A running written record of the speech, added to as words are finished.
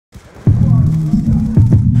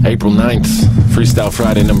April 9th, Freestyle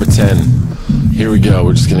Friday number 10. Here we go,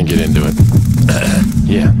 we're just gonna get into it.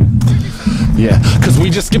 Yeah, cause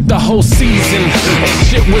we just skipped the whole season and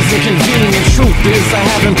shit was inconvenient. Truth is, I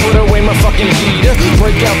haven't put away my fucking heater.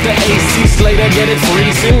 Break out the AC Slater, get it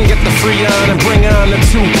freezing. Get the Freon and bring on the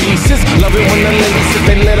 2 pieces. Love it when the ladies sip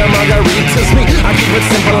they little margaritas. Me, I keep it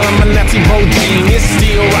simple, I'm a Nazi bro genius.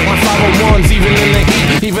 Still rock my 501s even in the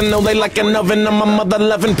heat. Even though they like an oven on my mother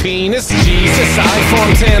loving penis. Jesus,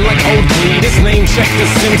 iPhone 10 like old Cletus. Name check the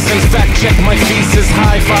Simpsons, fact check my thesis.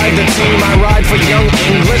 High five the team, I ride for young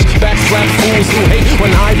English. Backslap fools who hate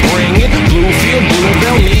when I bring it. Bluefield,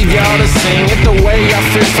 Bluebell, need y'all to sing it. The way I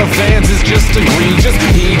fish for fans is just egregious.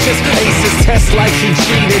 He just aces test like he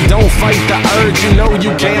cheated. Don't fight the urge, you know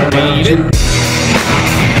you can't beat it.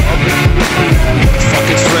 Fuck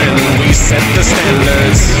a trend, we set the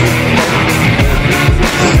standards.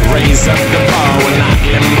 Raise up the bar, we're not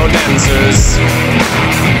limbo dancers.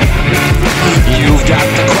 You've got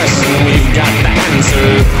the question, we've got the answer.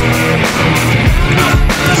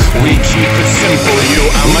 We keep it simple,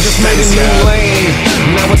 I'm just made a new lane.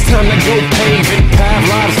 Now it's time to go pave it.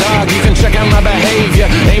 Pavlov's dog, you can check out my behavior.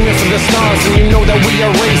 Aiming for the stars and you know that we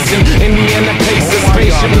are racing. Indiana Pacers,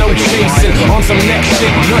 spaceship, no chasing. On some next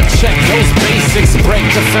shit, gut check those basics. Break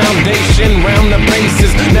the foundation, round the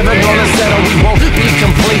bases. Never gonna settle, we won't be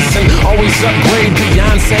complacent. Always upgrade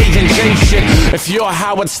Beyonce and Jay shit. If you're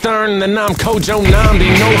Howard Stern, then I'm Kojo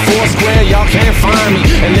Namdi. No Foursquare, y'all can't find me.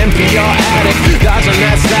 An NPR addict, dodging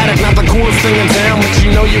that static. Not the coolest thing in town, but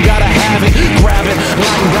you know you gotta have it. Grab it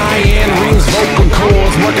like Ryan Reeves vocal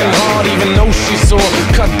cords. Working hard even though she's sore.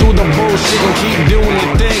 Cut through the bullshit and keep doing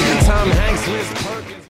your thing. Time